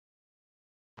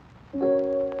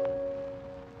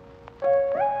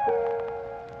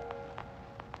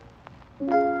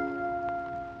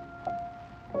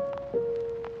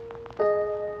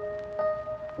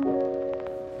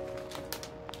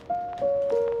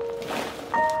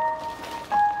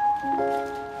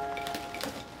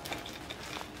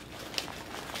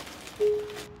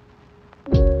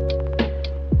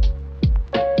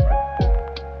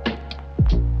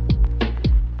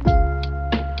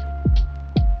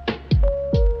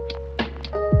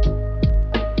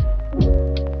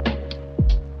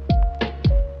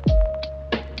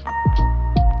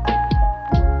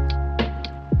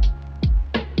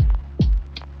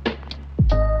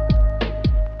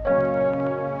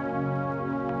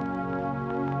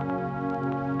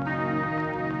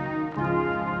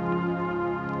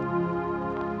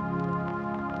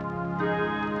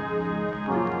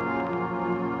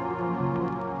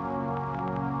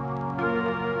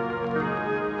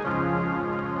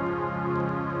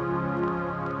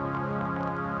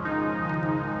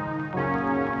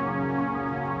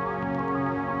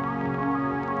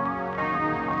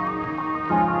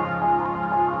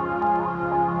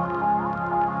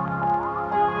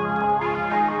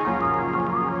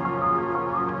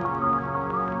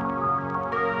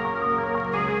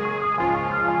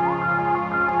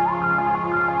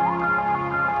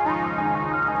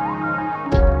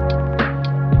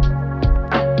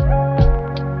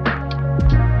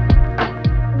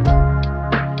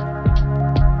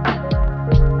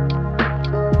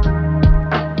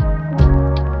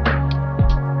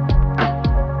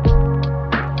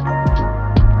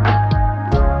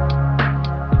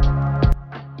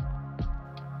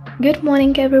Good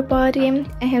morning everybody.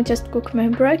 I have just cooked my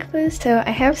breakfast, so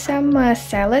I have some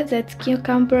salad, that's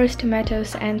cucumbers,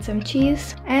 tomatoes and some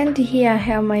cheese, and here I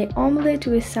have my omelette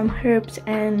with some herbs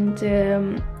and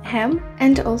ham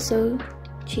and also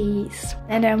cheese,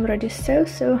 and I'm already so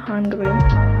hungry.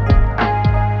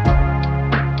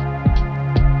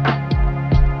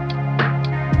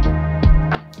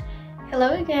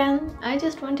 Hello again. I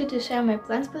just wanted to share my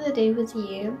plans for the day with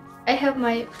you. I have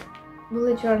my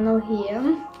bullet journal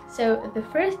here. So the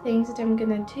first things that I'm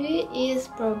gonna do is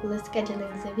probably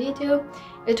scheduling the video.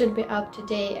 It would be up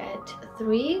today at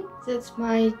 3. That's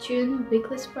my June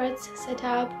weekly spreads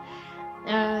setup.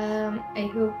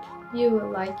 I hope you will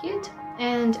like it.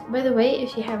 And by the way,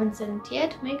 if you haven't seen it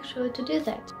yet, make sure to do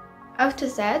that. After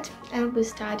that, I'll be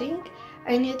studying.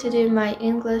 I need to do my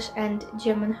English and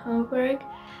German homework.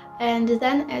 And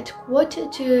then at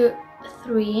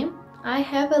 2:45, I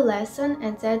have a lesson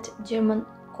at that German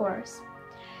course.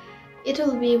 It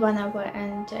will be 1 hour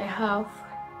and a half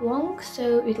long,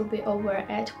 so it will be over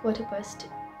at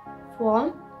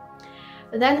 4:15.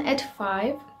 Then at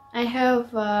 5, I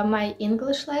have my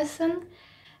English lesson.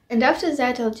 And after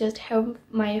that, I'll just have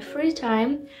my free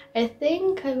time. I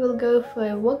think I will go for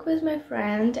a walk with my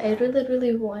friend. I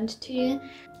really want to.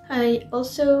 I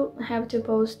also have to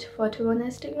post a photo on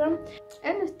Instagram,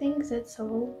 and I think that's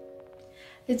all.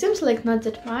 It seems like not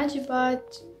that much,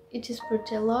 but it is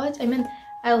pretty a lot. I mean,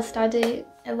 I'll study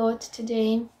a lot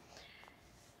today.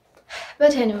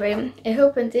 But anyway, I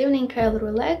hope in the evening I'll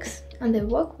relax on the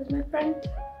walk with my friend.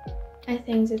 I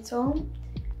think that's all.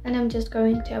 And I'm just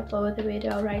going to upload the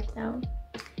video right now.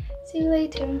 See you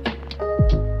later.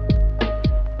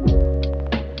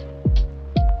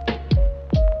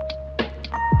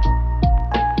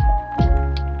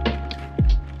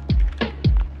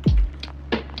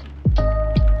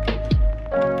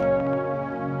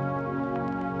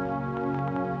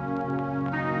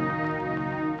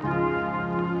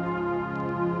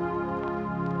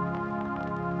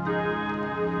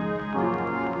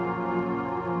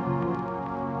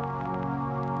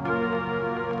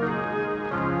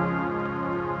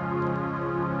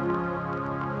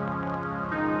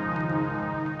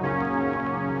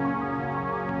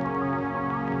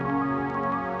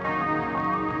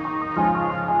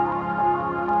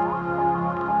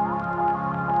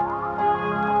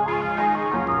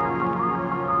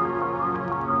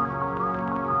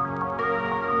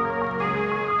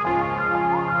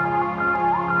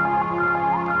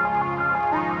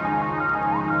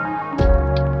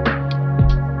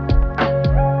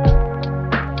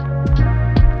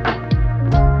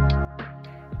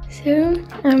 So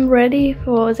I'm ready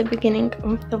for the beginning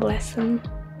of the lesson.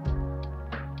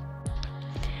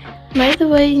 By the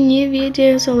way, new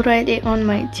videos already on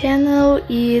my channel.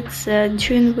 It's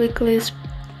June weekly's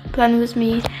plan with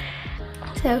me.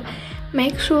 So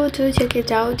make sure to check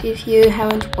it out if you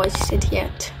haven't watched it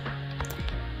yet.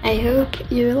 I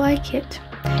hope you like it.